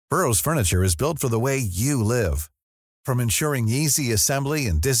Burrow's furniture is built for the way you live. From ensuring easy assembly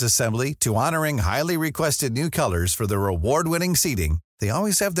and disassembly to honoring highly requested new colors for their award-winning seating, they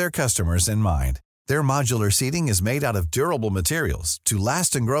always have their customers in mind. Their modular seating is made out of durable materials to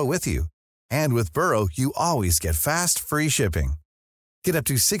last and grow with you. And with Burrow, you always get fast, free shipping. Get up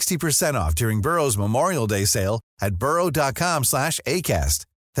to 60% off during Burrow's Memorial Day sale at burrow.com/ACAST.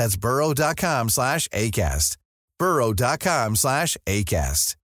 That's burrow.com/ACAST.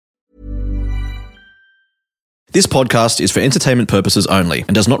 burrow.com/ACAST. This podcast is for entertainment purposes only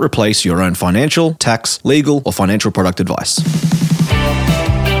and does not replace your own financial, tax, legal, or financial product advice.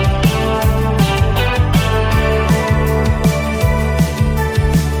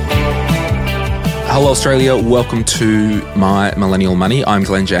 Hello Australia, welcome to My Millennial Money. I'm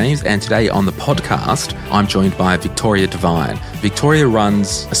Glenn James, and today on the podcast, I'm joined by Victoria Devine. Victoria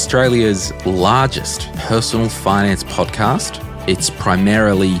runs Australia's largest personal finance podcast. It's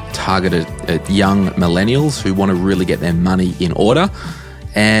primarily targeted at young millennials who want to really get their money in order.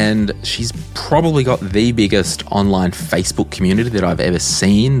 And she's probably got the biggest online Facebook community that I've ever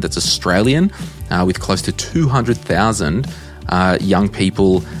seen that's Australian, with close to 200,000 young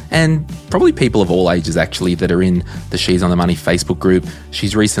people and probably people of all ages actually that are in the She's on the Money Facebook group.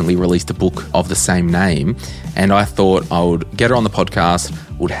 She's recently released a book of the same name, and I thought I would get her on the podcast,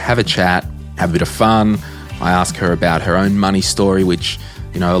 would have a chat, have a bit of fun. I asked her about her own money story, which,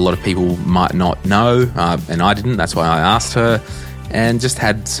 you know, a lot of people might not know, and I didn't. That's why I asked her, and just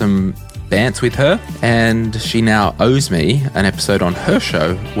had some bants with her. And she now owes me an episode on her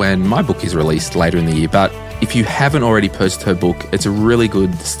show when my book is released later in the year. But if you haven't already purchased her book, it's a really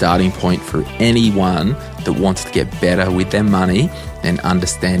good starting point for anyone that wants to get better with their money and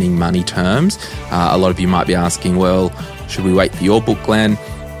understanding money terms. A lot of you might be asking, well, should we wait for your book, Glenn?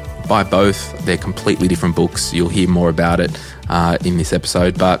 Buy both. They're completely different books. You'll hear more about it in this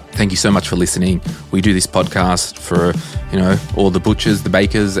episode. But thank you so much for listening. We do this podcast for, you know, all the butchers, the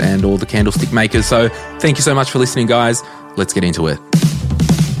bakers, and all the candlestick makers. So thank you so much for listening, guys. Let's get into it.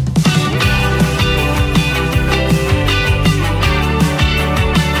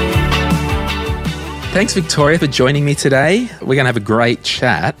 Thanks, Victoria, for joining me today. We're going to have a great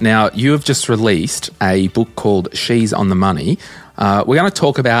chat. Now, you have just released a book called She's on the Money. We're going to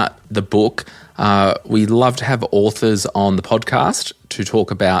talk about the book. We love to have authors on the podcast to talk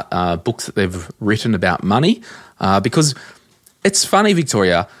about books that they've written about money, because it's funny,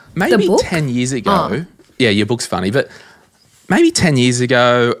 Victoria, maybe 10 years ago, yeah, your book's funny, but maybe 10 years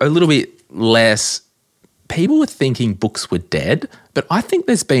ago, a little bit less, people were thinking books were dead, but I think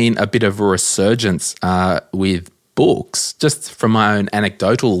there's been a bit of a resurgence with books, just from my own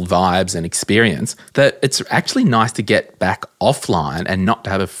anecdotal vibes and experience, that it's actually nice to get back offline and not to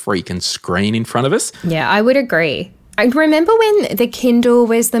have a freaking screen in front of us. Yeah, I would agree. I remember when the Kindle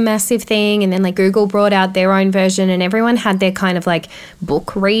was the massive thing, and then like Google brought out their own version, and everyone had their kind of like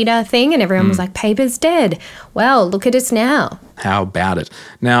book reader thing, and everyone was like, paper's dead. Well, look at us now. How about it?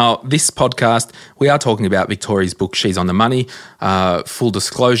 Now, this podcast, we are talking about Victoria's book, She's on the Money. Full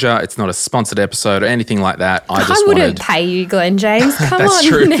disclosure, it's not a sponsored episode or anything like that. I wouldn't pay you, Glenn James. Come That's on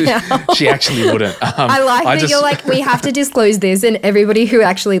true. now. She actually wouldn't. I like that you're like, we have to disclose this, and everybody who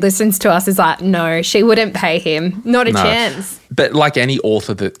actually listens to us is like, no, she wouldn't pay him. Not a chance. But like any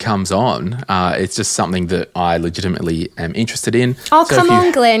author that comes on, it's just something that I legitimately am interested in. Oh, so come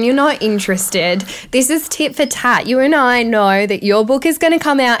on, Glenn, you're not interested. This is tit for tat. You and I know that your book is going to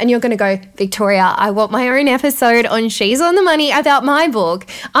come out and you're going to go, Victoria, I want my own episode on She's on the Money about my book.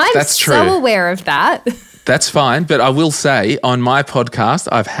 That's so aware of that. That's fine, but I will say on my podcast,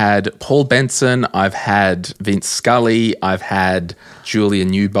 I've had Paul Benson, I've had Vince Scully, I've had Julia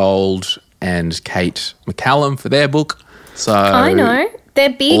Newbold and Kate McCallum for their book. So I know.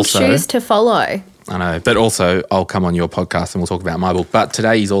 They're big shoes to follow. I know, but also I'll come on your podcast and we'll talk about my book. But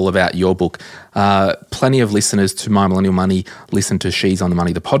today is all about your book. Plenty of listeners to My Millennial Money listen to She's on the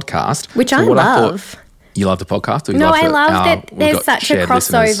Money, the podcast. Which I love. You love the podcast? Or you I love that there's such a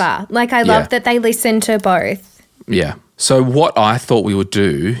crossover. Listeners? Like I love that they listen to both. Yeah. So what I thought we would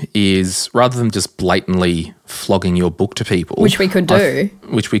do is, rather than just blatantly flogging your book to people. Which we could do.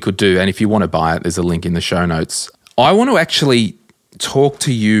 And if you want to buy it, there's a link in the show notes. I want to actually talk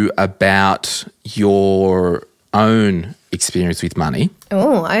to you about your own experience with money.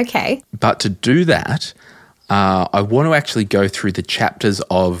 Oh, okay. But to do that, I want to actually go through the chapters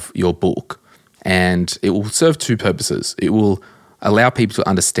of your book, and it will serve two purposes. It will allow people to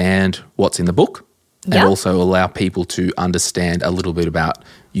understand what's in the book, and also allow people to understand a little bit about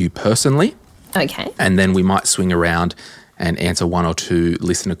you personally. Okay. And then we might swing around and answer one or two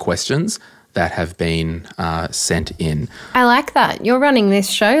listener questions that have been sent in. I like that. You're running this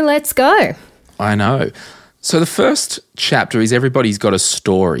show. Let's go. I know. So the first chapter is Everybody's Got a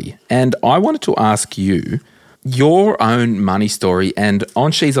Story. And I wanted to ask you your own money story. And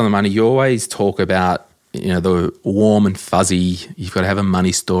on She's on the Money, you always talk about, the warm and fuzzy, you've got to have a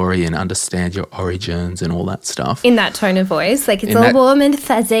money story and understand your origins and all that stuff. In that tone of voice, like it's all warm and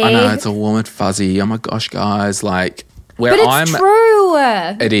fuzzy. I know, it's all warm and fuzzy. Oh my gosh, guys, like where but it's true.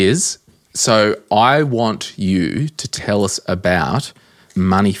 It is. So I want you to tell us about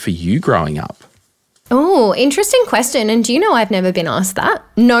money for you growing up. Oh, interesting question. And do you know I've never been asked that?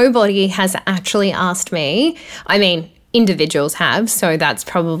 Nobody has actually asked me. I mean, individuals have, so that's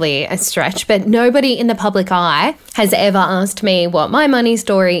probably a stretch, but nobody in the public eye has ever asked me what my money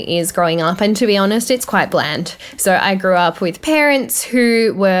story is growing up. And to be honest, it's quite bland. So I grew up with parents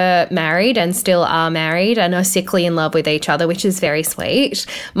who were married and still are married and are sickly in love with each other, which is very sweet.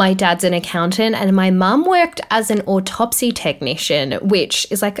 My dad's an accountant and my mum worked as an autopsy technician, which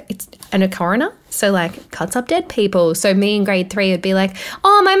is like, it's a coroner. So like cuts up dead people. So me in grade 3 would be like,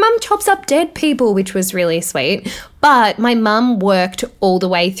 oh, my mum chops up dead people, which was really sweet. But my mum worked all the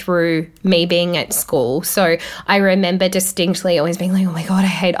way through me being at school. So I remember distinctly always being like, oh my God, I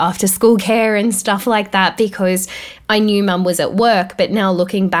hate after school care and stuff like that because I knew mum was at work. But now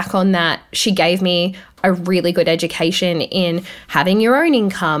looking back on that, she gave me a really good education in having your own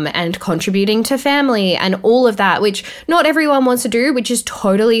income and contributing to family and all of that, which not everyone wants to do, which is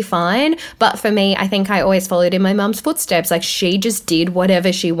totally fine. But for me, I think I always followed in my mum's footsteps. Like she just did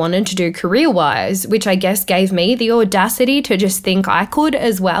whatever she wanted to do career-wise, which I guess gave me the audacity to just think I could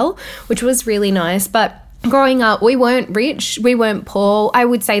as well, which was really nice. But growing up, we weren't rich, we weren't poor. I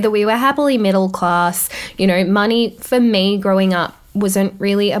would say that we were happily middle class. Money for me growing up wasn't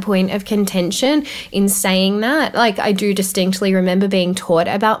really a point of contention in saying that. Like I do distinctly remember being taught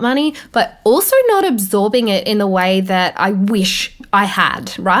about money, but also not absorbing it in the way that I wish I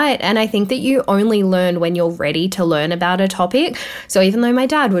had, right? And I think that you only learn when you're ready to learn about a topic. So even though my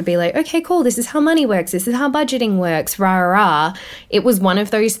dad would be like, okay, cool, this is how money works, this is how budgeting works, rah, rah, rah, it was one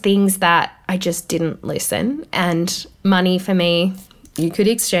of those things that I just didn't listen. And money for me, you could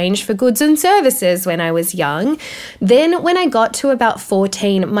exchange for goods and services when I was young. Then when I got to about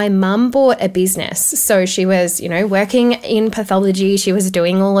 14, my mum bought a business. So she was, working in pathology. She was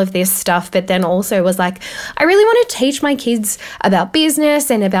doing all of this stuff, but then also was like, I really want to teach my kids about business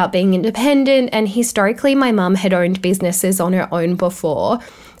and about being independent. And historically, my mum had owned businesses on her own before.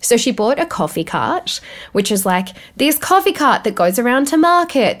 So she bought a coffee cart, which is like this coffee cart that goes around to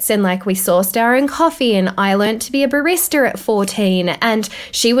markets, and like we sourced our own coffee, and I learned to be a barista at 14, and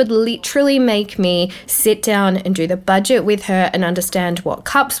she would literally make me sit down and do the budget with her and understand what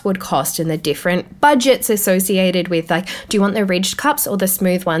cups would cost and the different budgets associated with, like, do you want the ridged cups or the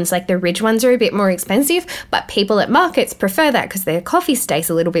smooth ones? Like the ridged ones are a bit more expensive, but people at markets prefer that because their coffee stays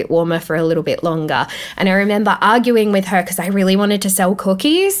a little bit warmer for a little bit longer. And I remember arguing with her because I really wanted to sell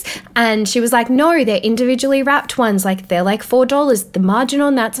cookies. And she was like, no, they're individually wrapped ones. Like they're like $4. The margin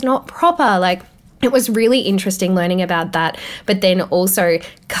on that's not proper. Like it was really interesting learning about that. But then also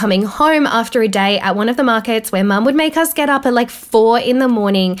coming home after a day at one of the markets where mum would make us get up at like 4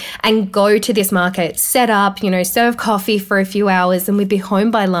 a.m. and go to this market, set up, serve coffee for a few hours, and we'd be home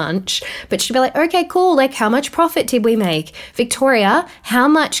by lunch. But she'd be like, okay, cool. Like how much profit did we make? Victoria, how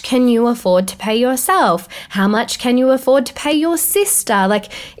much can you afford to pay yourself? How much can you afford to pay your sister?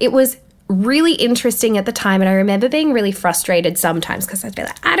 Like it was really interesting at the time, and I remember being really frustrated sometimes because I'd be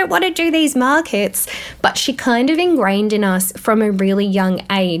like, I don't want to do these markets. But she kind of ingrained in us from a really young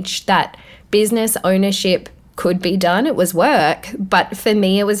age that business ownership could be done. It was work, but for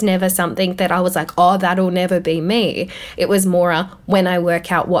me it was never something that I was like, oh, that'll never be me. It was more when I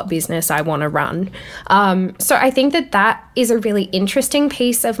work out what business I want to run. So I think that is a really interesting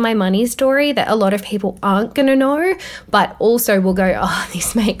piece of my money story that a lot of people aren't going to know, but also will go, oh,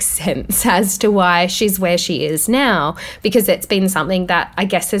 this makes sense as to why she's where she is now, because it's been something that I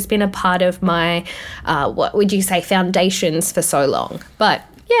guess has been a part of my, what would you say, foundations for so long. But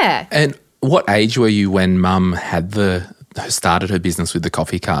yeah. And what age were you when mum had started her business with the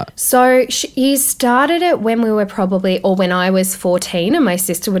coffee cart? So she started it when we were when I was 14, and my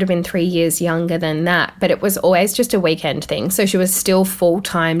sister would have been 3 years younger than that. But it was always just a weekend thing. So she was still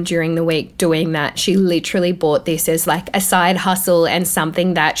full-time during the week doing that. She literally bought this as like a side hustle and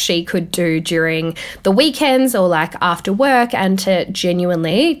something that she could do during the weekends or like after work, and to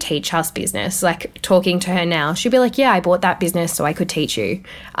genuinely teach us business. Like talking to her now, she'd be like, yeah, I bought that business so I could teach you,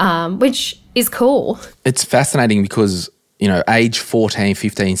 which is cool. It's fascinating because age 14,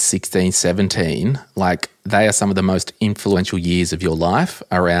 15, 16, 17, like they are some of the most influential years of your life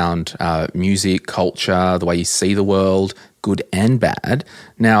around music, culture, the way you see the world, good and bad.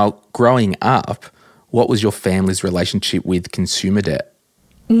 Now, growing up, what was your family's relationship with consumer debt?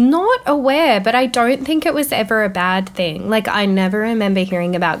 Not aware, but I don't think it was ever a bad thing. Like, I never remember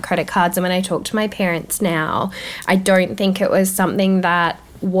hearing about credit cards. And when I talk to my parents now, I don't think it was something that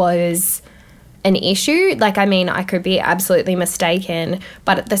was an issue. Like, I mean, I could be absolutely mistaken,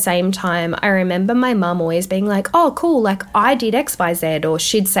 but at the same time, I remember my mum always being like, oh, cool, like I did X, Y, Z, or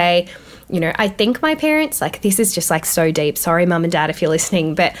she'd say, I think my parents, like, this is just like so deep. Sorry, mum and dad, if you're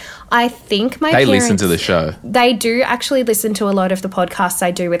listening, but I think my parents... They listen to the show. They do actually listen to a lot of the podcasts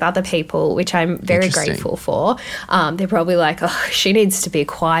I do with other people, which I'm very grateful for. They're probably like, oh, she needs to be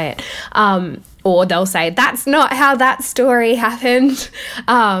quiet. Or they'll say, that's not how that story happened.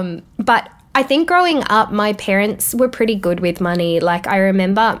 But I think growing up, my parents were pretty good with money. Like, I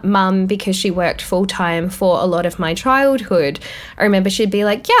remember mum, because she worked full-time for a lot of my childhood, I remember she'd be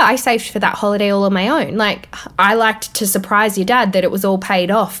like, yeah, I saved for that holiday all on my own. Like, I liked to surprise your dad that it was all paid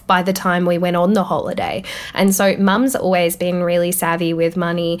off by the time we went on the holiday. And so mum's always been really savvy with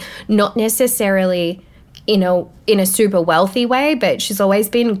money, not necessarily in a super wealthy way, but she's always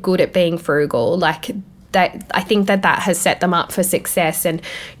been good at being frugal. Like, that, I think that has set them up for success. And,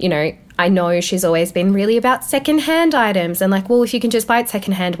 I know she's always been really about secondhand items and like, well, if you can just buy it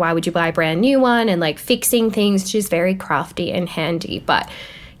secondhand, why would you buy a brand new one? And like fixing things, she's very crafty and handy. But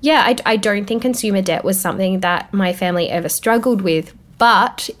yeah, I don't think consumer debt was something that my family ever struggled with.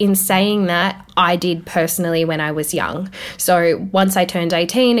 But in saying that, I did personally when I was young. So once I turned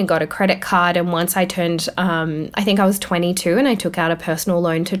 18 and got a credit card, and once I turned, I think I was 22, and I took out a personal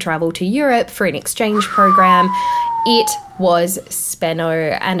loan to travel to Europe for an exchange program, it was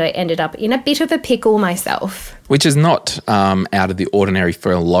spenno, and I ended up in a bit of a pickle myself. Which is not out of the ordinary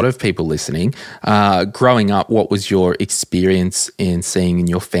for a lot of people listening. Growing up, what was your experience in seeing in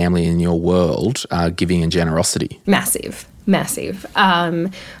your family, in your world, giving and generosity? Massive.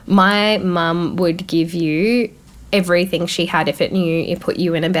 My mum would give you everything she had if it knew it put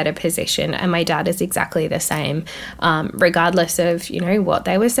you in a better position, and my dad is exactly the same. Regardless of what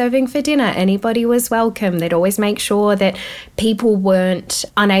they were serving for dinner, anybody was welcome. They'd always make sure that people weren't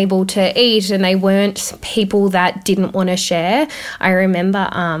unable to eat, and they weren't people that didn't want to share. I remember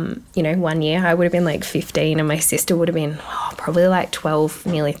one year I would have been like 15 and my sister would have been probably like 12,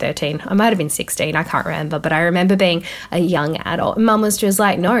 nearly 13. I might have been 16, I can't remember, but I remember being a young adult. Mum was just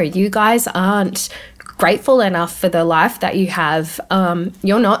like, no, you guys aren't grateful enough for the life that you have.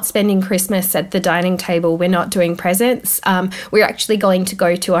 You're not spending Christmas at the dining table. We're not doing presents. We're actually going to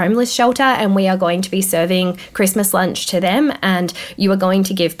go to a homeless shelter and we are going to be serving Christmas lunch to them, and you are going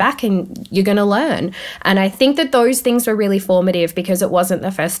to give back and you're going to learn. And I think that those things were really formative because it wasn't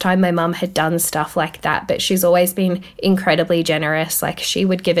the first time my mum had done stuff like that, but she's always been incredibly generous. Like, she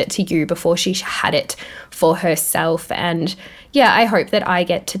would give it to you before she had it for herself. And yeah, I hope that I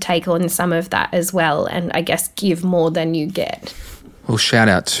get to take on some of that as well, and I guess give more than you get. Well, shout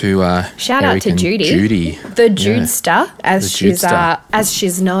out to Eric and Judy, the Judester, as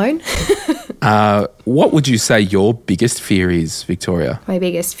she's known. What would you say your biggest fear is, Victoria? My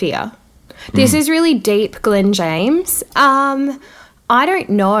biggest fear. This is really deep, Glenn James. I don't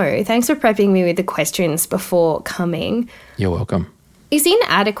know. Thanks for prepping me with the questions before coming. You're welcome. Is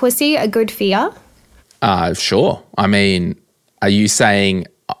inadequacy a good fear? Sure. I mean, are you saying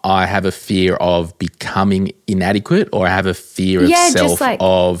I have a fear of becoming inadequate, or I have a fear of self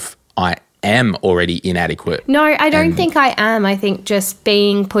of I am already inadequate? No, I don't think I am. I think just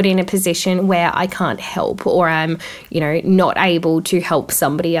being put in a position where I can't help, or I'm, not able to help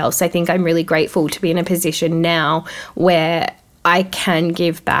somebody else. I think I'm really grateful to be in a position now where I can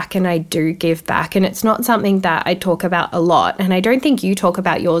give back, and I do give back, and it's not something that I talk about a lot, and I don't think you talk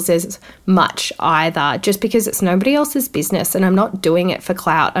about yours as much either, just because it's nobody else's business, and I'm not doing it for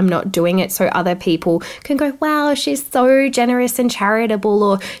clout. I'm not doing it so other people can go, wow, she's so generous and charitable,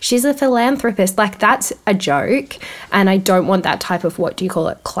 or she's a philanthropist. Like, that's a joke, and I don't want that type of,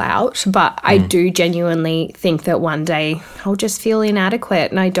 clout, but I do genuinely think that one day I'll just feel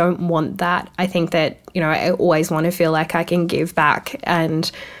inadequate, and I don't want that. I think that I always want to feel like I can give back, and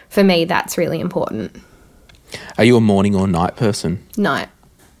for me, that's really important. Are you a morning or night person? Night.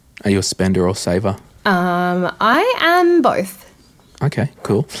 Are you a spender or saver? I am both. Okay,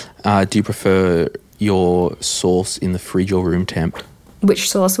 cool. Do you prefer your sauce in the fridge or room temp?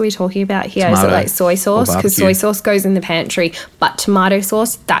 Which sauce are we talking about here? Tomato. Is it like soy sauce? Because soy sauce goes in the pantry, but tomato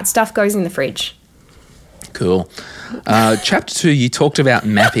sauce, that stuff goes in the fridge. Cool. Chapter 2, you talked about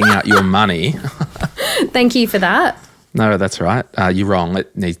mapping out your money. Thank you for that. No, that's right. You're wrong.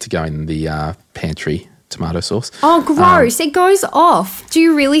 It needs to go in the pantry tomato sauce. Oh, gross. It goes off. Do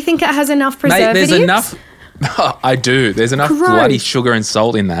you really think it has enough preservatives? Mate, there's enough. I do. There's enough bloody sugar and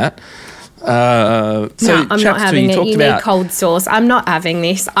salt in that. No, I'm not having it. You need cold sauce. I'm not having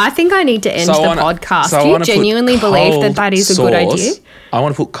this. I think I need to end the podcast. Do you genuinely believe that is a good idea? I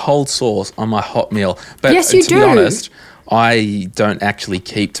want to put cold sauce on my hot meal. But yes, you do. To be honest, I don't actually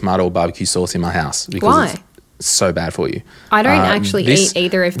keep tomato or barbecue sauce in my house because it's so bad for you. I don't actually eat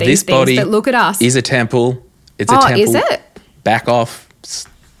either of these things, but look at us. Is a temple. It's a temple. Is it? Back off.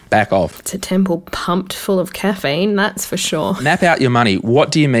 Back off. It's a temple pumped full of caffeine, that's for sure. Map out your money. What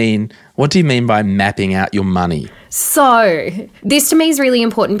do you mean? What do you mean by mapping out your money? So this to me is really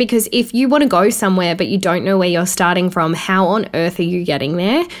important because if you want to go somewhere but you don't know where you're starting from, how on earth are you getting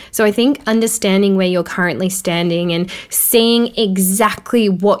there? So I think understanding where you're currently standing and seeing exactly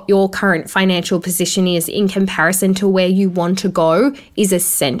what your current financial position is in comparison to where you want to go is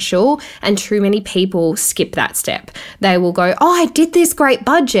essential. And too many people skip that step. They will go, oh, I did this great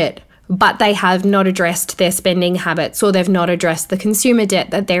budget, but they have not addressed their spending habits, or they've not addressed the consumer debt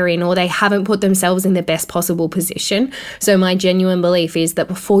that they're in, or they haven't put themselves in the best possible position. So my genuine belief is that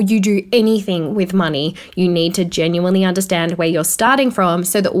before you do anything with money, you need to genuinely understand where you're starting from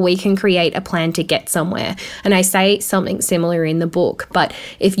so that we can create a plan to get somewhere. And I say something similar in the book, but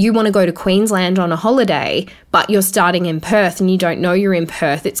if you want to go to Queensland on a holiday, but you're starting in Perth and you don't know you're in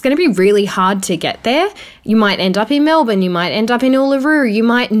Perth, it's going to be really hard to get there. You might end up in Melbourne, you might end up in Uluru, you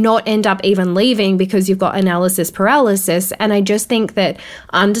might not end up even leaving because you've got analysis paralysis. And I just think that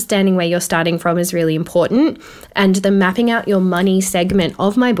understanding where you're starting from is really important. And the mapping out your money segment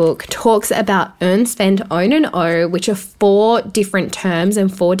of my book talks about earn, spend, own and owe, which are 4 different terms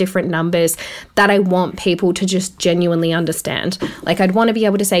and 4 different numbers that I want people to just genuinely understand. Like I'd want to be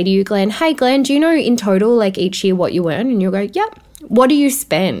able to say to you, Glenn, hey Glenn, do you know in total like each year what you earn? And you'll go, yep. What do you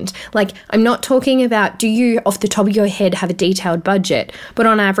spend? Like, I'm not talking about do you off the top of your head have a detailed budget, but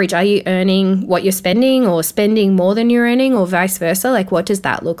on average, are you earning what you're spending or spending more than you're earning or vice versa? Like, what does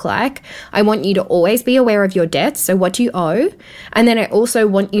that look like? I want you to always be aware of your debts. So what do you owe? And then I also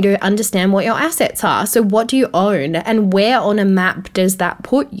want you to understand what your assets are. So what do you own and where on a map does that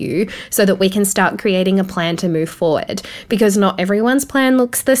put you so that we can start creating a plan to move forward? Because not everyone's plan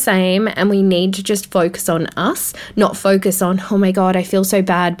looks the same and we need to just focus on us, not focus on, oh my God, I feel so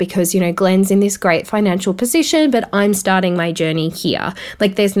bad because, Glenn's in this great financial position, but I'm starting my journey here.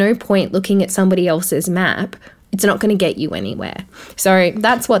 Like there's no point looking at somebody else's map. It's not going to get you anywhere. So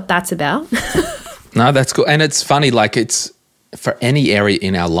that's what that's about. No, that's cool. And it's funny, like it's for any area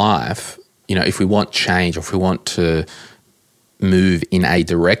in our life, if we want change or if we want to move in a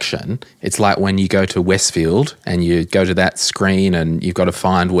direction, it's like when you go to Westfield and you go to that screen and you've got to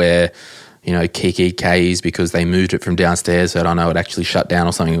find where Kiki is because they moved it from downstairs. So I don't know, it actually shut down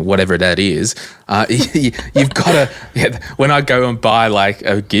or something, whatever that is. You've got to, when I go and buy like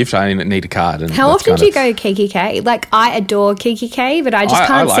a gift, I need a card. And how often do you go to Kiki? Like I adore Kiki, but I just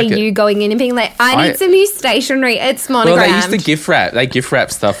can't see you going in and being like, I need some new stationery. It's monogrammed. Well, they used to gift wrap. They gift wrap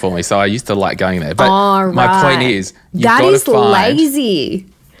stuff for me. So I used to like going there. But my point is, that is lazy.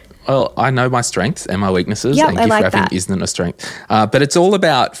 Well, I know my strengths and my weaknesses, and gift wrapping isn't a strength. But it's all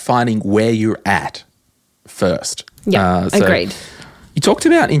about finding where you're at first. Yeah, agreed. You talked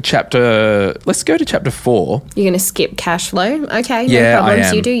about let's go to chapter 4. You're going to skip cash flow? Okay, no problems. I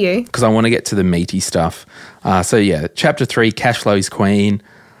am, you do you. Because I want to get to the meaty stuff. Chapter 3, cash flow is queen.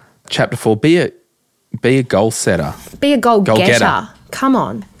 Chapter 4, be a goal setter. Be a goal getter. Come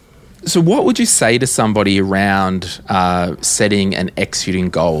on. So what would you say to somebody around setting and executing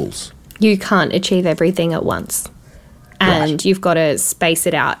goals? You can't achieve everything at once. And you've got to space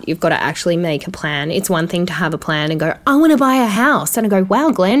it out. You've got to actually make a plan. It's one thing to have a plan and go, I want to buy a house. And I go, wow,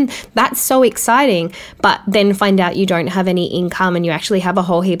 Glenn, that's so exciting. But then find out you don't have any income and you actually have a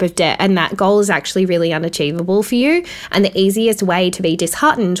whole heap of debt. And that goal is actually really unachievable for you. And the easiest way to be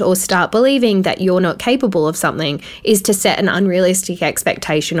disheartened or start believing that you're not capable of something is to set an unrealistic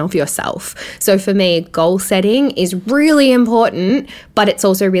expectation of yourself. So for me, goal setting is really important, but it's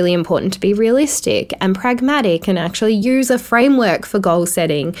also really important to be realistic and pragmatic and actually use a framework for goal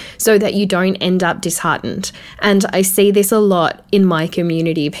setting so that you don't end up disheartened. And I see this a lot in my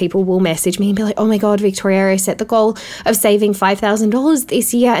community. People will message me and be like, oh my God, Victoria, I set the goal of saving $5,000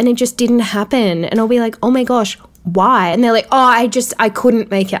 this year and it just didn't happen. And I'll be like, oh my gosh, why? And they're like, oh, I couldn't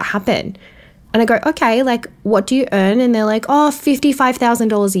make it happen. And I go, okay, like, what do you earn? And they're like, oh,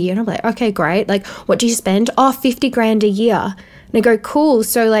 $55,000 a year. And I'm like, okay, great. Like, what do you spend? Oh, $50,000 a year. And I go, cool.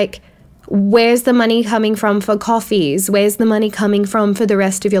 So like, where's the money coming from for coffees? Where's the money coming from for the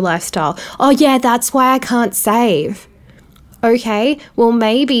rest of your lifestyle? Oh, yeah, that's why I can't save. Okay, well,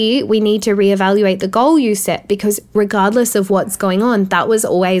 maybe we need to reevaluate the goal you set, because regardless of what's going on, that was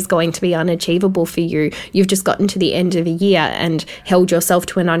always going to be unachievable for you. You've just gotten to the end of a year and held yourself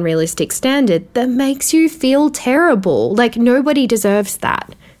to an unrealistic standard that makes you feel terrible. Like, nobody deserves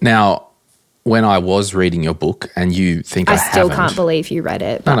that. Now, when I was reading your book, and you think I still haven't, can't believe you read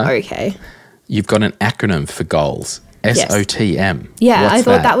it, but No. okay. You've got an acronym for goals. SOTM. Yeah, What's I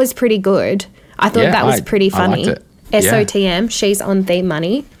thought that was pretty good. I thought that was pretty funny. I liked it. SOTM, she's on the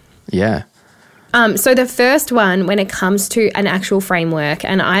money. Yeah. So the first one, when it comes to an actual framework,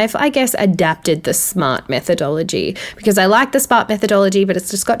 and I've, I guess, adapted the SMART methodology, because I like the SMART methodology, but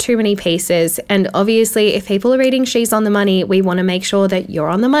it's just got too many pieces. And obviously, if people are reading She's on the Money, we want to make sure that you're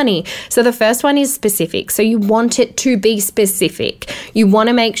on the money. So the first one is specific. So you want it to be specific. You want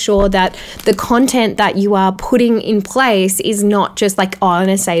to make sure that the content that you are putting in place is not just like, oh, I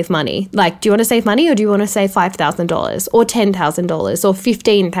want to save money. Like, do you want to save money, or do you want to save $5,000 or $10,000 or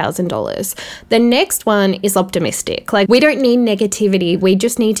 $15,000? The next one is optimistic. Like, we don't need negativity. We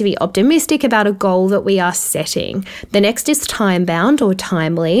just need to be optimistic about a goal that we are setting. The next is time bound or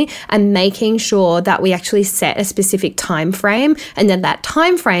timely, and making sure that we actually set a specific time frame, and then that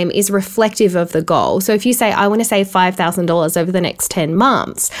time frame is reflective of the goal. So if you say, I want to save $5,000 over the next 10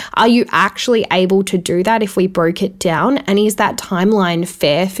 months, are you actually able to do that if we broke it down? And is that timeline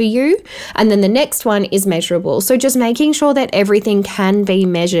fair for you? And then the next one is measurable. So just making sure that everything can be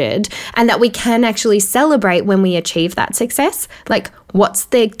measured and that we can actually celebrate when we achieve that success. Like, what's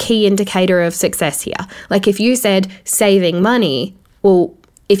the key indicator of success here? Like, if you said saving money, well,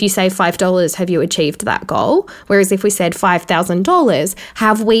 if you save $5, have you achieved that goal? Whereas if we said $5,000,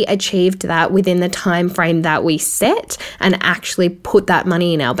 have we achieved that within the time frame that we set and actually put that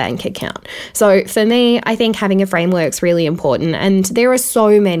money in our bank account? So for me, I think having a framework is really important, and there are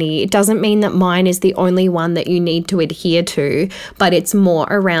so many. It doesn't mean that mine is the only one that you need to adhere to, but it's more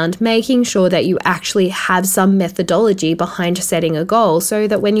around making sure that you actually have some methodology behind setting a goal so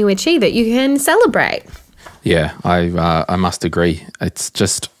that when you achieve it, you can celebrate. Yeah, I must agree. It's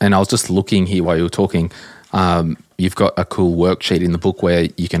just, and I was just looking here while you were talking, you've got a cool worksheet in the book where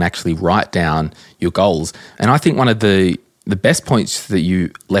you can actually write down your goals. And I think one of the best points that you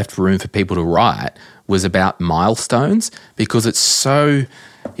left room for people to write was about milestones, because it's so,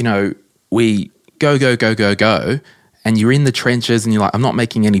 we go, and you're in the trenches and you're like, I'm not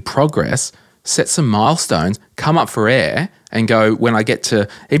making any progress. Set some milestones, come up for air and go, when I get to,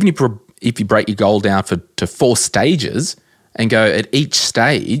 even if you break your goal down to 4 stages and go, at each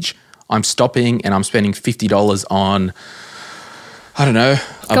stage, I'm stopping and I'm spending $50 on, I don't know.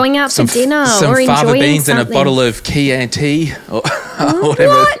 Going out for dinner some or fava enjoying beans something. and a bottle of Chianti or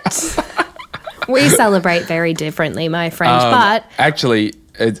whatever. What? We celebrate very differently, my friend, but... Actually,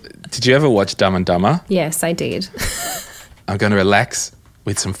 did you ever watch Dumb and Dumber? Yes, I did. I'm going to relax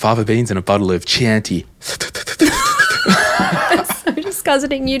with some fava beans and a bottle of Chianti. So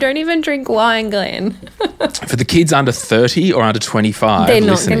disgusting. You don't even drink wine, Glenn. For the kids under 30 or under 25 They're not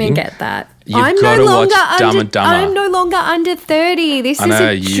listening, going to get that. You've got to watch Dumb and Dumber. I'm no longer under 30. This I is know,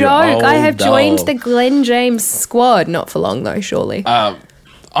 a you joke. I have old joined doll. the Glenn James squad. Not for long, though, surely.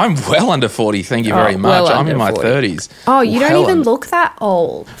 I'm well under 40, thank you very much. well I'm under in my 40. 30s. Oh, you don't Well even under- look that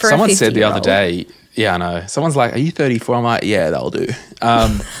old for Someone a 50-year-old. said the other day, yeah, I know. Someone's like, are you 34? I'm like, yeah, that'll do.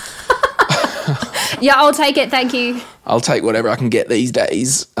 Yeah, I'll take it. Thank you. I'll take whatever I can get these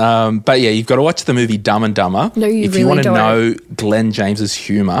days. But yeah, you've got to watch the movie Dumb and Dumber. No, you If really you want to don't. know Glenn James's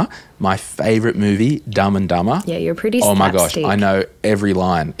humour, my favourite movie, Dumb and Dumber. Yeah, you're pretty Oh my gosh, slapstick. I know every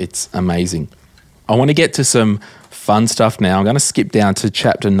line. It's amazing. I want to get to some fun stuff now. I'm going to skip down to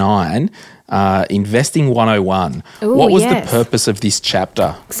chapter 9, Investing 101. Ooh, What was yes. the purpose of this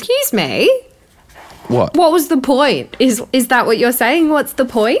chapter? Excuse me? What? What was the point? Is that what you're saying? What's the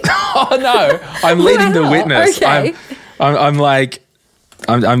point? Oh no, I'm leading the Wow, witness. okay. I'm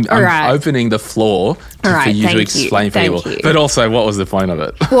All right. opening the floor All right, for you thank to you, explain for thank people. you. But also, what was the point of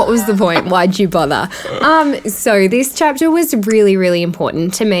it? What was the point? Why'd you bother? So this chapter was really, really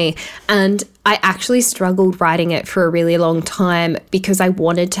important to me, and I actually struggled writing it for a really long time because I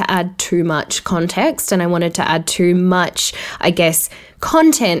wanted to add too much context and I wanted to add too much, I guess,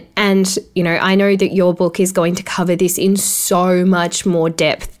 content. And, I know that your book is going to cover this in so much more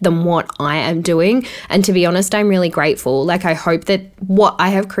depth than what I am doing. And to be honest, I'm really grateful. Like, I hope that what I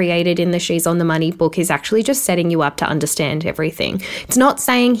have created in the She's on the Money book is actually just setting you up to understand everything. It's not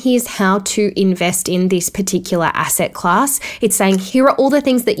saying here's how to invest in this particular asset class. It's saying here are all the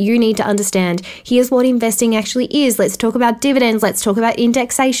things that you need to understand understand. Here's what investing actually is. Let's talk about dividends. Let's talk about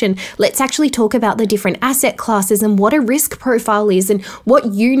indexation. Let's actually talk about the different asset classes and what a risk profile is and what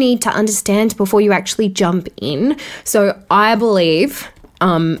you need to understand before you actually jump in. So I believe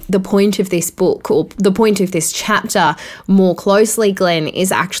the point of this book, or the point of this chapter more closely, Glenn,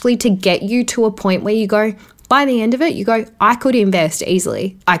 is actually to get you to a point where you go, by the end of it, you go, I could invest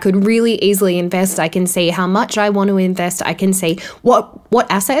easily. I could really easily invest. I can see how much I want to invest. I can see what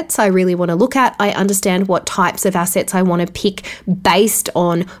assets I really want to look at. I understand what types of assets I want to pick based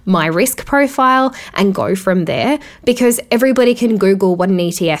on my risk profile and go from there, because everybody can Google what an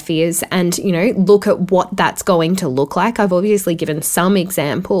ETF is and, look at what that's going to look like. I've obviously given some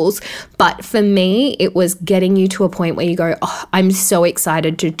examples, but for me, it was getting you to a point where you go, oh, I'm so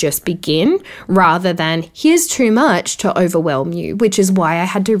excited to just begin, rather than here's too much to overwhelm you, which is why I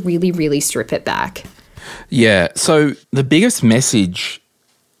had to really, really strip it back. Yeah. So the biggest message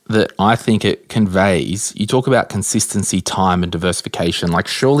that I think it conveys, you talk about consistency, time, and diversification. Like,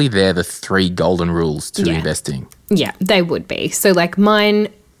 surely they're the 3 golden rules to investing. Yeah, they would be. So like my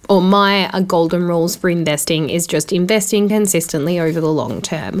golden rules for investing is just investing consistently over the long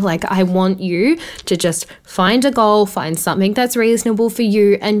term. Like, I want you to just find a goal, find something that's reasonable for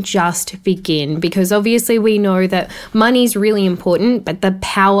you, and just begin. Because obviously we know that money is really important, but the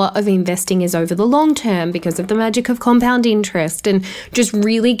power of investing is over the long term because of the magic of compound interest, and just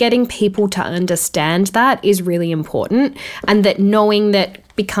really getting people to understand that is really important. And that knowing that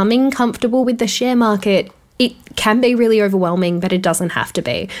becoming comfortable with the share market, it can be really overwhelming, but it doesn't have to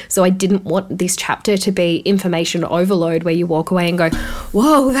be. So I didn't want this chapter to be information overload where you walk away and go,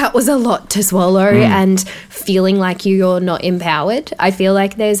 whoa, that was a lot to swallow, and feeling like you're not empowered. I feel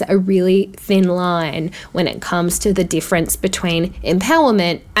like there's a really thin line when it comes to the difference between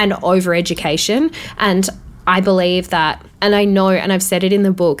empowerment and overeducation. And I believe that, and I know, and I've said it in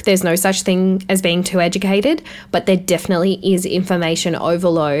the book, there's no such thing as being too educated, but there definitely is information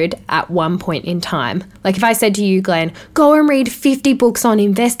overload at one point in time. Like if I said to you, Glenn, go and read 50 books on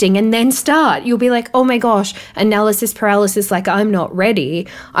investing and then start, you'll be like, oh my gosh, analysis paralysis, like I'm not ready.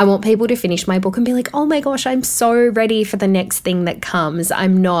 I want people to finish my book and be like, oh my gosh, I'm so ready for the next thing that comes.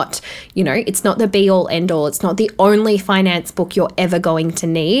 I'm not, it's not the be all end all. It's not the only finance book you're ever going to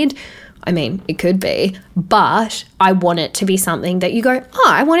need. I mean, it could be, but I want it to be something that you go, oh,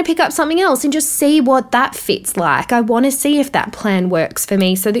 I want to pick up something else and just see what that fits like. I want to see if that plan works for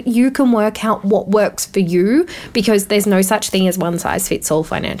me so that you can work out what works for you, because there's no such thing as one size fits all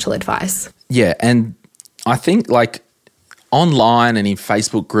financial advice. Yeah, and I think like online and in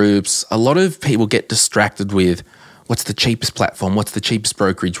Facebook groups, a lot of people get distracted with what's the cheapest platform, what's the cheapest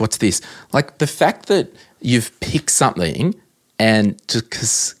brokerage, what's this? Like the fact that you've picked something and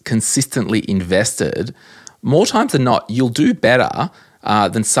just consistently invested, more times than not, you'll do better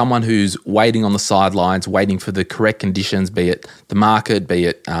than someone who's waiting on the sidelines, waiting for the correct conditions, be it the market, be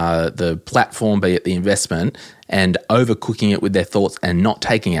it the platform, be it the investment, and overcooking it with their thoughts and not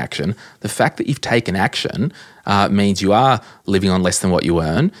taking action. The fact that you've taken action means you are living on less than what you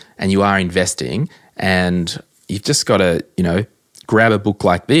earn and you are investing, and you've just got to, grab a book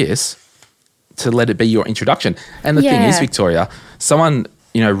like this to let it be your introduction. And the thing is, Victoria, someone,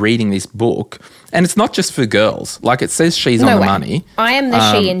 reading this book, and it's not just for girls. Like it says she's on the money. I am the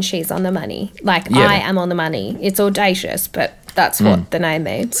she and she's on the money. Like I am on the money. It's audacious, but that's what the name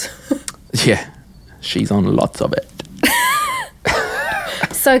means. Yeah. She's on lots of it.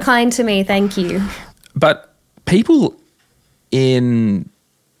 So kind to me. Thank you. But people in,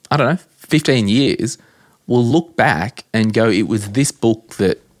 15 years will look back and go, it was this book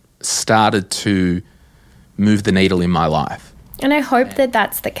that started to move the needle in my life. And I hope that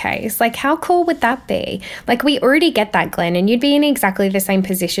that's the case. Like, how cool would that be? Like, we already get that, Glenn, and you'd be in exactly the same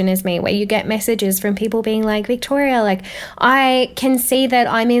position as me, where you get messages from people being like, Victoria, like, I can see that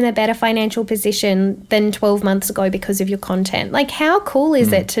I'm in a better financial position than 12 months ago because of your content. Like, how cool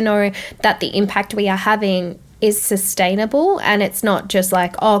is it to know that the impact we are having is sustainable, and it's not just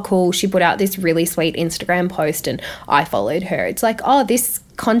like, oh, cool, she put out this really sweet Instagram post and I followed her. It's like, oh, this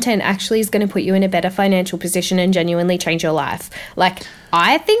content actually is going to put you in a better financial position and genuinely change your life. Like,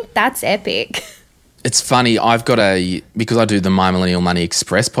 I think that's epic. It's funny, because I do the My Millennial Money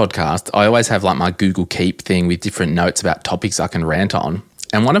Express podcast, I always have like my Google Keep thing with different notes about topics I can rant on.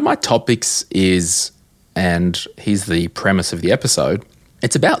 And one of my topics is, and here's the premise of the episode,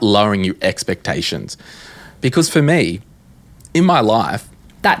 it's about lowering your expectations. Because for me, in my life...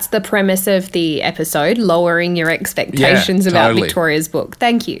 That's the premise of the episode, lowering your expectations about Victoria's book.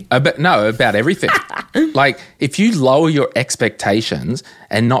 Thank you. About everything. Like, if you lower your expectations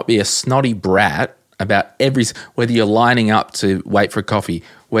and not be a snotty brat about whether you're lining up to wait for a coffee,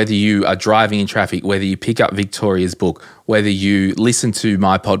 whether you are driving in traffic, whether you pick up Victoria's book, whether you listen to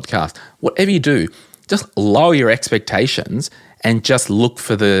my podcast, whatever you do, just lower your expectations and just look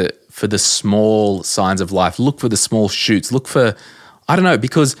for the small signs of life. Look for the small shoots. Look for, I don't know,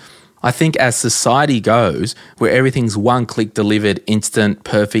 because I think as society goes, where everything's one click delivered, instant,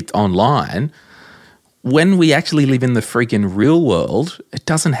 perfect online, when we actually live in the freaking real world, it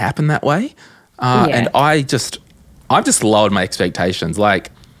doesn't happen that way. And I've just lowered my expectations.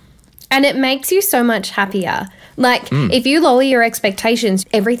 And it makes you so much happier. If you lower your expectations,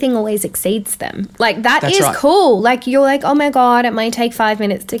 everything always exceeds them. That's is right. Cool. You're like, oh my God, it might take 5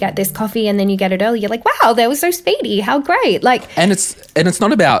 minutes to get this coffee, and then you get it early. You're like, wow, that was so speedy. How great. And it's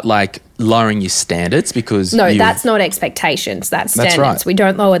not about lowering your standards because that's not expectations. That's standards. That's right. We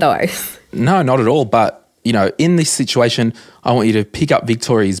don't lower those. No, not at all. But, in this situation, I want you to pick up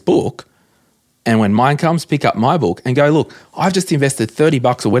Victoria's book, and when mine comes, pick up my book and go, look, I've just invested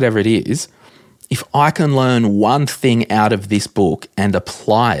 $30 or whatever it is. If I can learn one thing out of this book and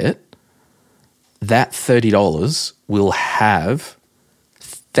apply it, that $30 will have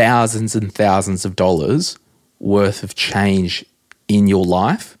thousands and thousands of dollars worth of change in your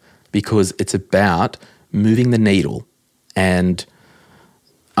life, because it's about moving the needle. And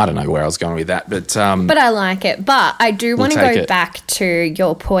I don't know where I was going with that, but I like it. But I do want to go back to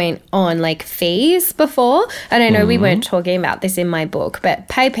your point on fees before. And I know we weren't talking about this in my book, but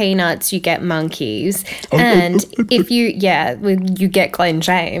pay peanuts, you get monkeys, and if you get Glenn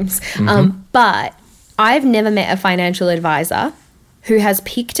James. But I've never met a financial advisor who has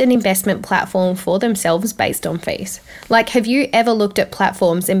picked an investment platform for themselves based on fees. Have you ever looked at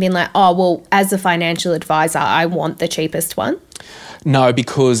platforms and been like, oh, well, as a financial advisor, I want the cheapest one? No,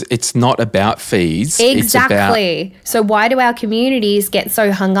 because it's not about fees. Exactly. So why do our communities get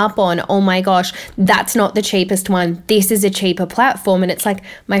so hung up on, oh my gosh, that's not the cheapest one, this is a cheaper platform? And it's like,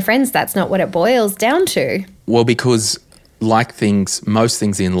 my friends, that's not what it boils down to. Well, because most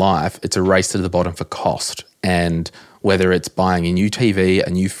things in life, it's a race to the bottom for cost. And whether it's buying a new TV, a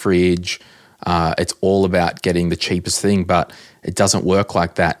new fridge, it's all about getting the cheapest thing. But it doesn't work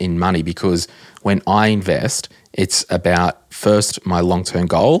like that in money, because when I invest, it's about, first, my long-term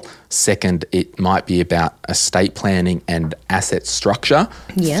goal. Second, it might be about estate planning and asset structure.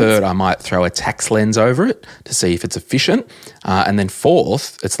 Yes. Third, I might throw a tax lens over it to see if it's efficient. And then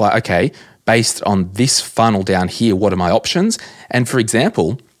fourth, it's like, okay, based on this funnel down here, what are my options? And for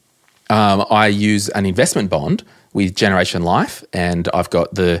example, I use an investment bond with Generation Life, and I've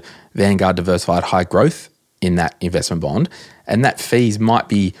got the Vanguard Diversified High Growth in that investment bond, and that fees might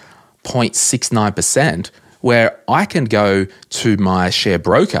be 0.69%, where I can go to my share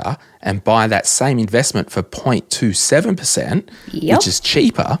broker and buy that same investment for 0.27%, which is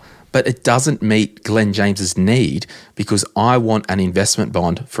cheaper, but it doesn't meet Glenn James's need, because I want an investment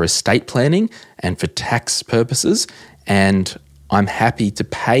bond for estate planning and for tax purposes, and I'm happy to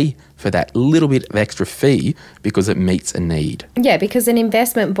pay for that little bit of extra fee because it meets a need. Yeah, because an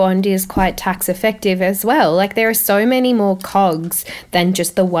investment bond is quite tax effective as well. There are so many more cogs than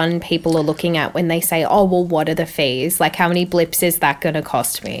just the one people are looking at when they say, oh, well, what are the fees? How many blips is that going to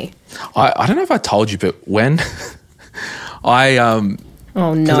cost me? I don't know if I told you, but when I...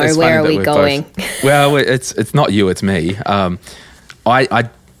 oh, no, where are we going? Well, it's not you, it's me.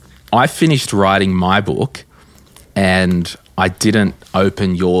 I finished writing my book, and I didn't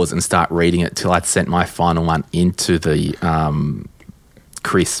open yours and start reading it till I'd sent my final one into the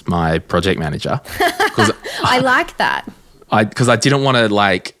Chris, my project manager. I like that. Because I didn't want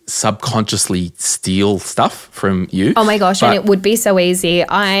to subconsciously steal stuff from you. Oh my gosh, and it would be so easy.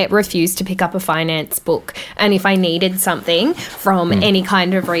 I refuse to pick up a finance book. And if I needed something from any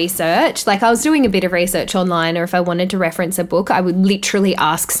kind of research, I was doing a bit of research online, or if I wanted to reference a book, I would literally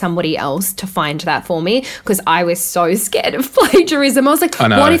ask somebody else to find that for me, because I was so scared of plagiarism. I was like,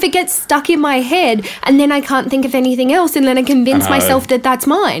 what if it gets stuck in my head and then I can't think of anything else, and then I convince myself that that's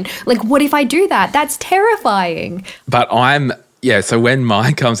mine? What if I do that? That's terrifying. But so when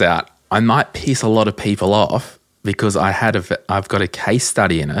mine comes out, I might piss a lot of people off, because I've got a case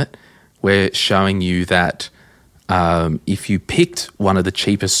study in it where showing you that if you picked one of the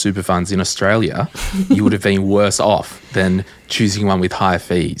cheapest super funds in Australia, you would have been worse off than choosing one with higher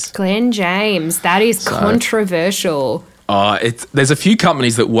fees. Glenn James, that is controversial. There's a few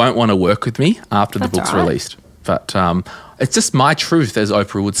companies that won't want to work with me after the book's released. But it's just my truth, as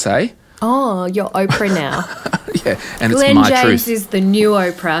Oprah would say. Oh, you're Oprah now. Yeah, and Glenn it's my James truth. is the new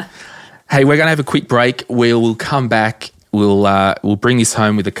Oprah. Hey, we're going to have a quick break. We'll come back. We'll bring this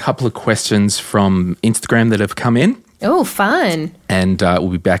home with a couple of questions from Instagram that have come in. Oh, fun. And we'll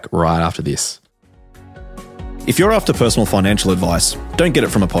be back right after this. If you're after personal financial advice, don't get it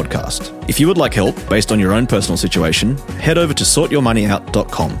from a podcast. If you would like help based on your own personal situation, head over to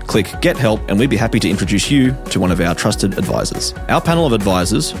sortyourmoneyout.com. Click Get Help and we'd be happy to introduce you to one of our trusted advisors. Our panel of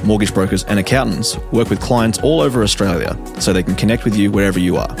advisors, mortgage brokers and accountants work with clients all over Australia so they can connect with you wherever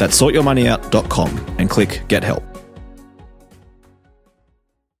you are. That's sortyourmoneyout.com and click Get Help.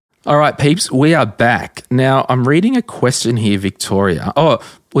 All right, peeps, we are back. Now, I'm reading a question here, Victoria. Oh,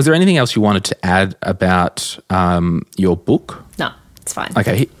 was there anything else you wanted to add about your book? No, it's fine.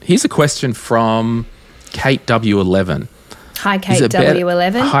 Okay, here's a question from Kate W11. Hi, Kate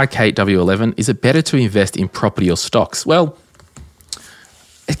W11. Hi, Kate W11. Is it better to invest in property or stocks? Well,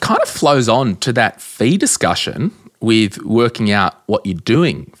 it kind of flows on to that fee discussion with working out what you're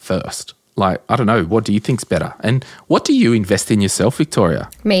doing first. Like, I don't know, what do you think's better? And what do you invest in yourself, Victoria?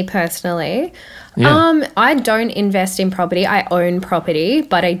 Me personally? Yeah. I don't invest in property. I own property,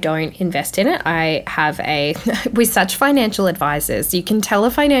 but I don't invest in it. I have with such financial advisors, you can tell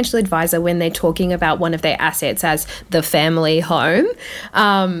a financial advisor when they're talking about one of their assets as the family home.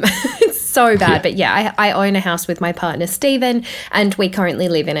 It's so bad. Yeah. But yeah, I own a house with my partner, Stephen, and we currently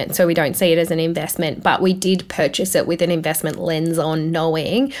live in it. So we don't see it as an investment, but we did purchase it with an investment lens on,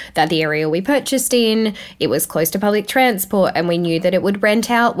 knowing that the area we purchased in, it was close to public transport, and we knew that it would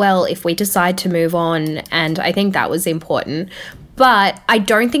rent out well if we decide to move on. And I think that was important. But I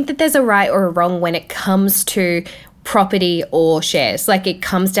don't think that there's a right or a wrong when it comes to property or shares. Like, it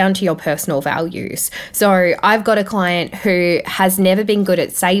comes down to your personal values. So I've got a client who has never been good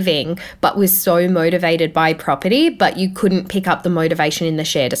at saving, but was so motivated by property, but you couldn't pick up the motivation in the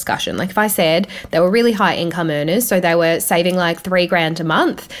share discussion. Like, if I said they were really high income earners, so they were saving like $3,000 a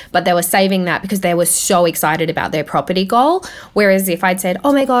month, but they were saving that because they were so excited about their property goal. Whereas if I'd said,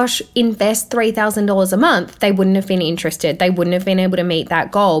 oh my gosh, invest $3,000 a month, they wouldn't have been interested. They wouldn't have been able to meet that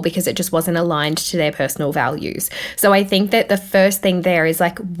goal because it just wasn't aligned to their personal values. So I think that the first thing there is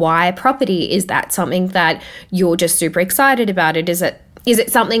like, why property? Is that something that you're just super excited about it? Is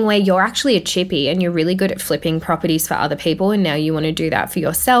it something where you're actually a chippy and you're really good at flipping properties for other people and now you want to do that for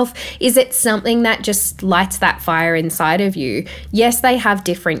yourself? Is it something that just lights that fire inside of you? Yes, they have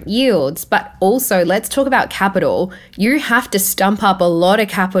different yields, but also let's talk about capital. You have to stump up a lot of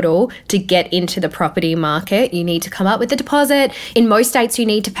capital to get into the property market. You need to come up with a deposit. In most states, you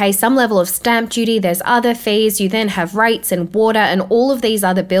need to pay some level of stamp duty. There's other fees. You then have rates and water and all of these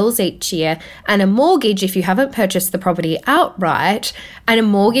other bills each year. And a mortgage, if you haven't purchased the property outright, and a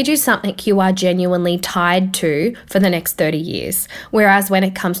mortgage is something you are genuinely tied to for the next 30 years. Whereas when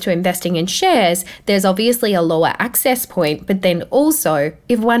it comes to investing in shares, there's obviously a lower access point, but then also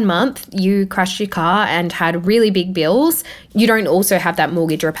if one month you crashed your car and had really big bills, you don't also have that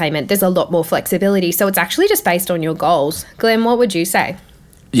mortgage repayment. There's a lot more flexibility. So it's actually just based on your goals. Glenn, what would you say?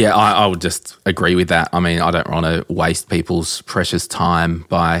 Yeah, I would just agree with that. I mean, I don't want to waste people's precious time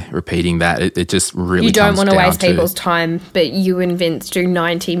by repeating that. It just really You don't comes want to down waste people's time, but you and Vince do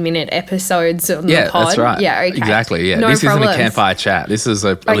 90-minute episodes on the pod. Yeah, that's right. Yeah, okay. Exactly, yeah. No This problems. isn't a campfire chat. This is a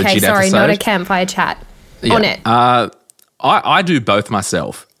legit episode. Okay, sorry, not a campfire chat. Yeah. On it. I do both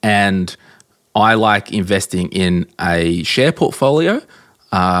myself, and I like investing in a share portfolio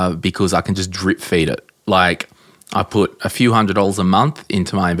because I can just drip feed it. Like, I put a few $100s a month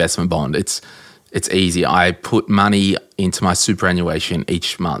into my investment bond. It's easy. I put money into my superannuation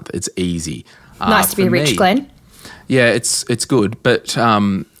each month. It's easy. Nice to be rich, Glenn. Yeah, it's good. But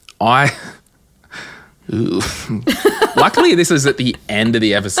luckily this is at the end of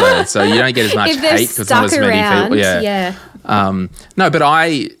the episode, so you don't get as much hate because not as many people. Yeah. No,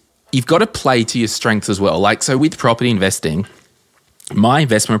 but you've got to play to your strengths as well. Like, so with property investing, my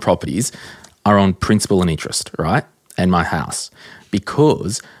investment properties are on principal and interest, right? And my house,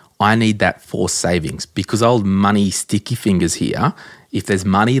 because I need that for savings, because old money sticky fingers here, if there's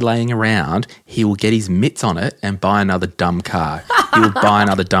money laying around, he will get his mitts on it and buy another dumb car. He'll buy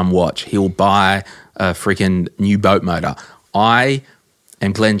another dumb watch. He'll buy a freaking new boat motor. I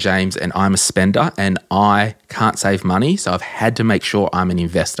am Glenn James and I'm a spender and I can't save money, so I've had to make sure I'm an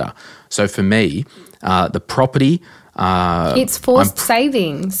investor. So for me, the property... it's forced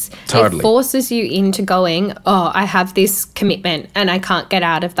savings. Totally. It forces you into going, oh, I have this commitment and I can't get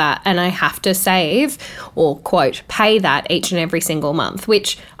out of that and I have to save or, quote, pay that each and every single month,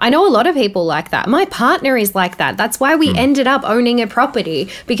 which I know a lot of people like that. My partner is like that. That's why we ended up owning a property,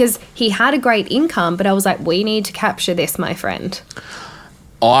 because he had a great income, but I was like, we need to capture this, my friend.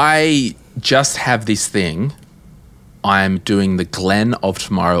 I just have this thing. I'm doing the Glenn of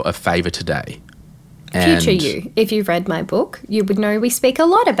tomorrow a favour today. And future you. If you've read my book, you would know we speak a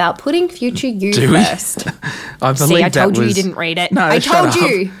lot about putting future you do we? first. I believe See, I told you didn't read it. No, I told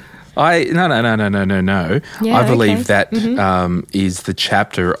you. No. Yeah, I believe okay. that is the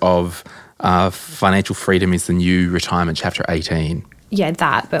chapter of Financial Freedom is the New Retirement, chapter 18. Yeah,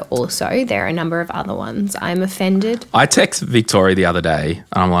 that, but also there are a number of other ones. I'm offended. I text Victoria the other day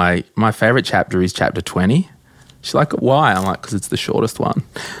and I'm like, my favourite chapter is chapter 20. She's like, why? I'm like, because it's the shortest one.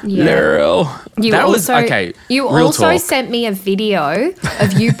 Yeah. Literal. You that also, was, okay, You real also talk. sent me a video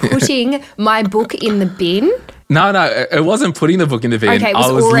of you putting my book in the bin. No, it wasn't putting the book in the bin. Okay, it was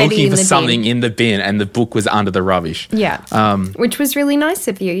I was already looking in for the something bin. in the bin and the book was under the rubbish. Yeah, which was really nice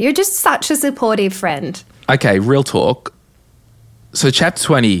of you. You're just such a supportive friend. Okay, real talk. So chapter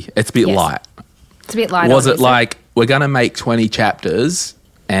 20, it's a bit Yes. light. It's a bit light. Was on, it like, we're going to make 20 chapters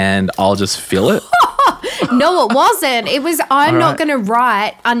and I'll just fill it? No, it wasn't. It was, I'm All not right. going to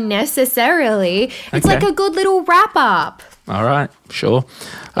write unnecessarily. It's Okay. like a good little wrap up. All right, sure.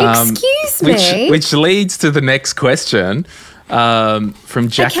 Excuse me. Which leads to the next question from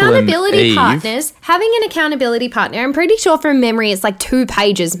Jacqueline Accountability Eve. partners, having an accountability partner, I'm pretty sure from memory it's like 2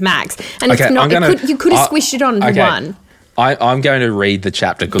 pages max. And Okay, it's not, I'm gonna- you could have squished it onto okay. one. I'm going to read the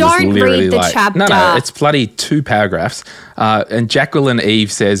chapter because Don't it's literally read the like chapter. No, it's bloody 2 paragraphs. And Jacqueline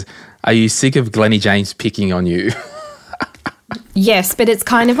Eve says, "Are you sick of Glennie James picking on you?" Yes, but it's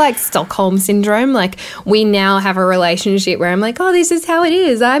kind of like Stockholm syndrome. Like we now have a relationship where I'm like, oh, this is how it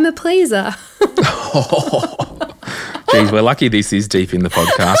is. I'm a pleaser. Geez, we're lucky this is deep in the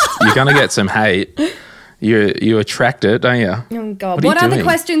podcast. You're going to get some hate. You attract it, don't you? Oh, God. What are you What other doing?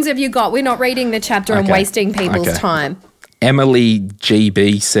 questions have you got? We're not reading the chapter and Okay. wasting people's Okay. time. Emily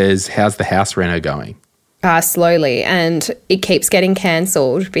GB says, "How's the house reno going?" Slowly, and it keeps getting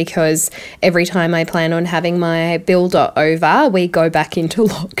cancelled because every time I plan on having my builder over, we go back into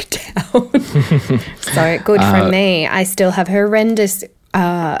lockdown. So good for me. I still have horrendous.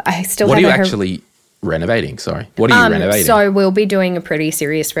 I still What have are you a hor- actually renovating? Sorry, what are you renovating? So we'll be doing a pretty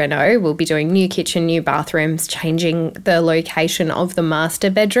serious reno. We'll be doing new kitchen, new bathrooms, changing the location of the master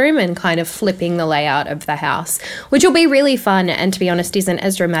bedroom and kind of flipping the layout of the house, which will be really fun and to be honest isn't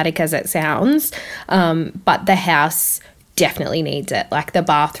as dramatic as it sounds. But the house definitely needs it. Like the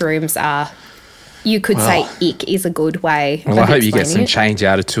bathrooms are, you could say ick is a good way Well, of I hope you get explaining some it. change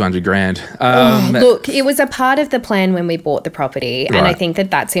out of 200 grand. Look, it was a part of the plan when we bought the property, and I Right. think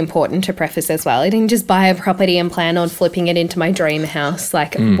that that's important to preface as well. I didn't just buy a property and plan on flipping it into my dream house.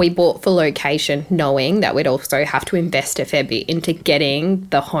 Like, we bought for location, knowing that we'd also have to invest a fair bit into getting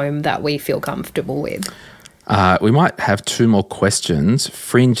the home that we feel comfortable with. We might have 2 more questions.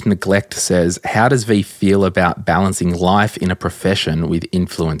 Fringe Neglect says, "How does V feel about balancing life in a profession with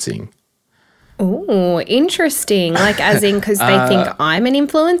influencing?" Oh, interesting. Like, as in, because they think I'm an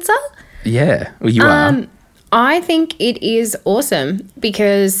influencer? Yeah, well, you are. I think it is awesome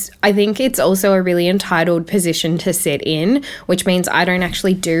because I think it's also a really entitled position to sit in, which means I don't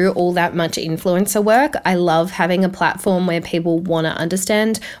actually do all that much influencer work. I love having a platform where people want to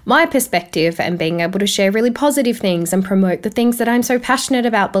understand my perspective and being able to share really positive things and promote the things that I'm so passionate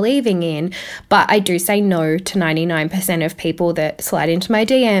about believing in. But I do say no to 99% of people that slide into my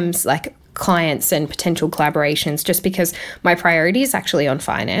DMs, like clients and potential collaborations, just because my priority is actually on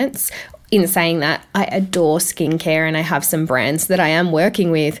finance. In saying that, I adore skincare and I have some brands that I am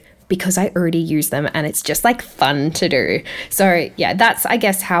working with because I already use them and it's just like fun to do. So yeah, that's I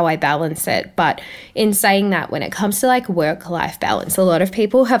guess how I balance it. But in saying that, when it comes to like work-life balance, a lot of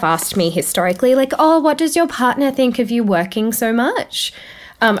people have asked me historically like, oh, what does your partner think of you working so much?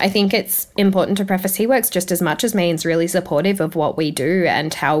 I think it's important to preface he works just as much as me and is really supportive of what we do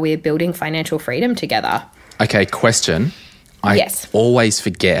and how we're building financial freedom together. Okay, question. I Yes. always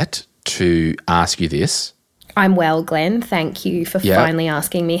forget to ask you this. I'm well, Glenn. Thank you for Yeah. finally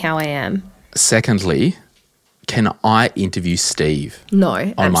asking me how I am. Secondly, can I interview Steve? No,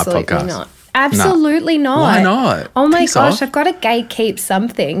 my absolutely podcast? not. Absolutely not. Why not? Oh my Piss gosh, off. I've got to gatekeep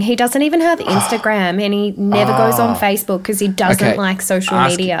something. He doesn't even have Instagram and he never goes on Facebook because he doesn't Okay, like social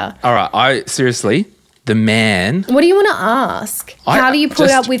ask- media. All right, seriously, the man. What do you want to ask? How do you put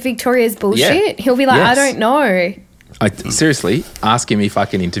just- up with Victoria's bullshit? Yeah. He'll be like, Yes. I don't know. Seriously, ask him if I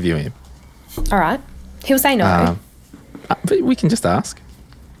can interview him. All right. He'll say no. But we can just ask.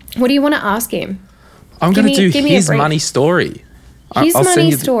 What do you want to ask him? I'm Give going to me- do give me a his brief. money story. His I'll send money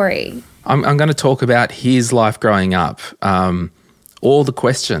you the- story. I'm going to talk about his life growing up, all the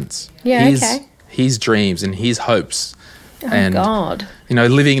questions. Yeah, his, okay. His dreams and his hopes. Oh, and, God. you know,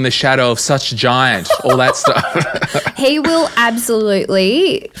 living in the shadow of such a giant, all that stuff. He will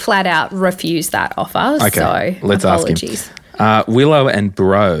absolutely flat out refuse that offer. Okay, so let's apologies. ask him. Willow and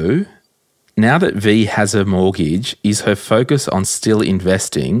Bro, now that V has a mortgage, is her focus on still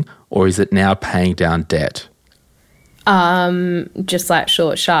investing or is it now paying down debt? Just like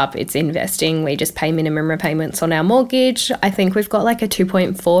short, sharp, it's investing. We just pay minimum repayments on our mortgage. I think we've got like a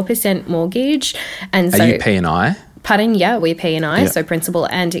 2.4% mortgage. And so, are you P&I? Pardon? Yeah, we're P&I, Yeah. so principal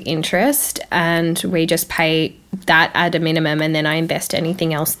and interest, and we just pay that at a minimum, and then I invest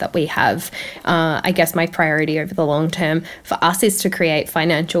anything else that we have. I guess my priority over the long term for us is to create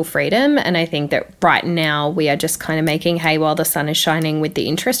financial freedom, and I think that right now we are just kind of making hay while the sun is shining with the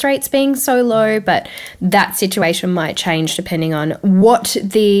interest rates being so low, but that situation might change depending on what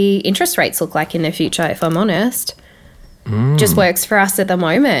the interest rates look like in the future, if I'm honest. Just works for us at the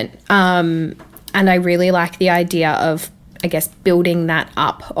moment. And I really like the idea of, I guess, building that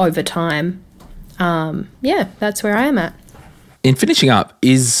up over time. Yeah, that's where I am at. In finishing up,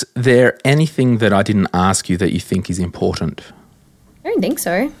 is there anything that I didn't ask you that you think is important? I don't think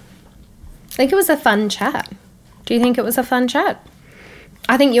so. I think it was a fun chat. Do you think it was a fun chat?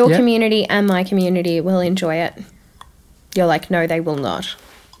 I think your community and my community will enjoy it. You're like, no, they will not.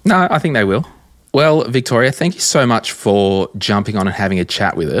 No, I think they will. Well, Victoria, thank you so much for jumping on and having a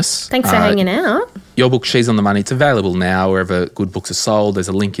chat with us. Thanks for hanging out. Your book, She's on the Money, it's available now wherever good books are sold. There's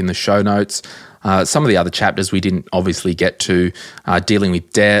a link in the show notes. Some of the other chapters we didn't obviously get to, dealing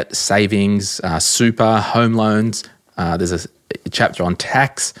with debt, savings, super, home loans. There's a chapter on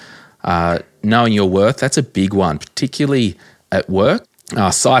tax, knowing your worth. That's a big one, particularly at work.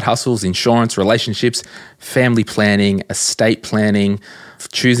 Side hustles, insurance, relationships, family planning, estate planning,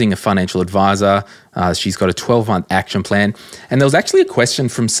 choosing a financial advisor. She's got a 12-month action plan. And there was actually a question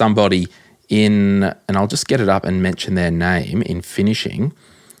from somebody and I'll just get it up and mention their name in finishing.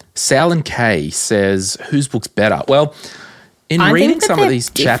 Sal and Kay says, whose book's better? Well, in reading some of these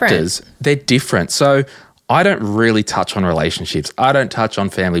chapters, they're different. So I don't really touch on relationships. I don't touch on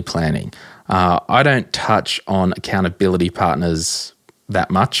family planning. I don't touch on accountability partners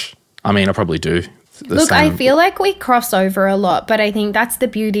that much. I mean, I probably do. Look, I feel like we cross over a lot, but I think that's the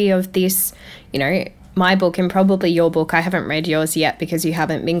beauty of this, my book and probably your book. I haven't read yours yet because you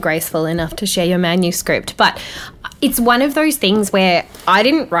haven't been graceful enough to share your manuscript, but it's one of those things where I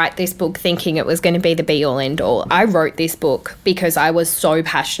didn't write this book thinking it was going to be the be all end all. I wrote this book because I was so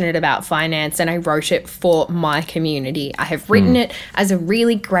passionate about finance and I wrote it for my community. I have written it as a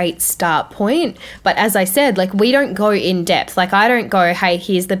really great start point, but as I said, we don't go in depth. I don't go, hey,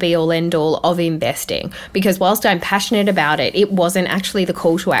 here's the be all end all of investing, because whilst I'm passionate about it, it wasn't actually the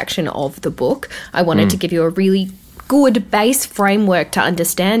call to action of the book. I wanted to give you a really good base framework to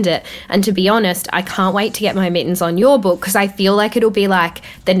understand it. And to be honest, I can't wait to get my mittens on your book because I feel like it'll be like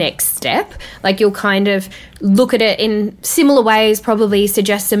the next step. You'll kind of look at it in similar ways, probably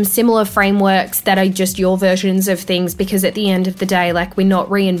suggest some similar frameworks that are just your versions of things, because at the end of the day, we're not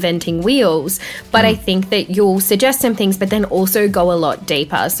reinventing wheels. But I think that you'll suggest some things, but then also go a lot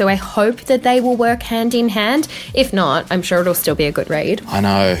deeper. So I hope that they will work hand in hand. If not, I'm sure it'll still be a good read. I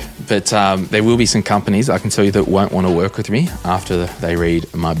know, but there will be some companies, I can tell you, that won't want to work with me after they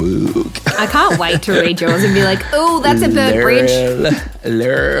read my book. I can't wait to read yours and be like, oh, that's a burnt bridge.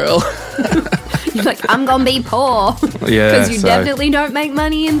 Lurl. You're like, I'm going to be poor. Yeah. Because you definitely don't make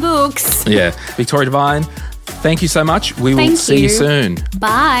money in books. Yeah. Victoria Devine, thank you so much. We will see you soon.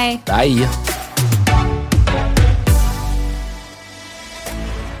 Bye. Bye.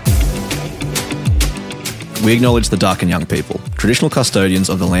 We acknowledge the Darkin Young people, traditional custodians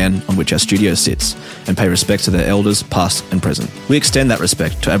of the land on which our studio sits, and pay respect to their elders, past and present. We extend that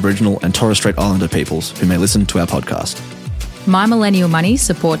respect to Aboriginal and Torres Strait Islander peoples who may listen to our podcast. My Millennial Money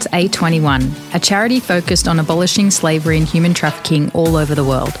supports A21, a charity focused on abolishing slavery and human trafficking all over the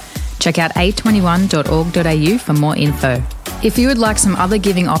world. Check out a21.org.au for more info. If you would like some other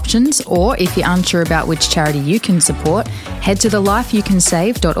giving options, or if you're unsure about which charity you can support, head to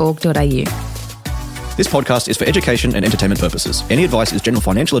thelifeyoucansave.org.au. This podcast is for education and entertainment purposes. Any advice is general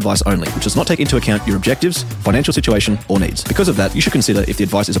financial advice only, which does not take into account your objectives, financial situation, or needs. Because of that, you should consider if the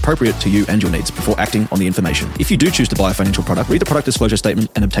advice is appropriate to you and your needs before acting on the information. If you do choose to buy a financial product, read the product disclosure statement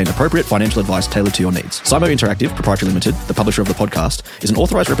and obtain appropriate financial advice tailored to your needs. Simo Interactive Proprietary Limited, the publisher of the podcast, is an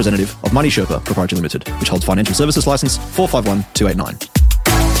authorised representative of Money Sherpa Proprietary Limited, which holds financial services license 451289.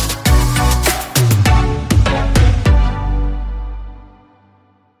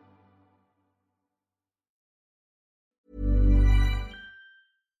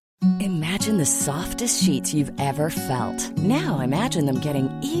 Imagine the softest sheets you've ever felt. Now imagine them getting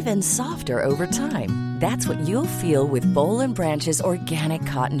even softer over time. That's what you'll feel with Boll & Branch's organic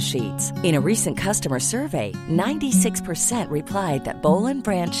cotton sheets. In a recent customer survey, 96% replied that Boll &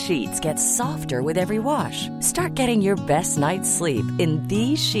 Branch sheets get softer with every wash. Start getting your best night's sleep in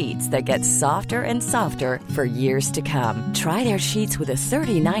these sheets that get softer and softer for years to come. Try their sheets with a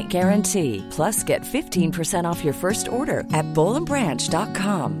 30-night guarantee. Plus, get 15% off your first order at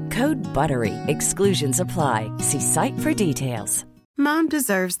bollandbranch.com. Code BUTTERY. Exclusions apply. See site for details. Mom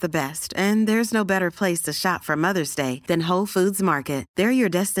deserves the best, and there's no better place to shop for Mother's Day than Whole Foods Market. They're your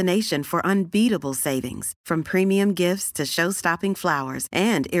destination for unbeatable savings, from premium gifts to show-stopping flowers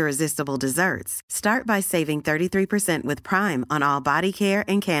and irresistible desserts. Start by saving 33% with Prime on all body care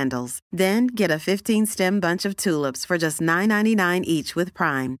and candles. Then get a 15-stem bunch of tulips for just $9.99 each with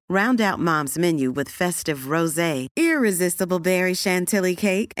Prime. Round out Mom's menu with festive rosé, irresistible berry chantilly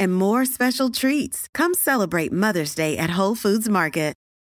cake, and more special treats. Come celebrate Mother's Day at Whole Foods Market.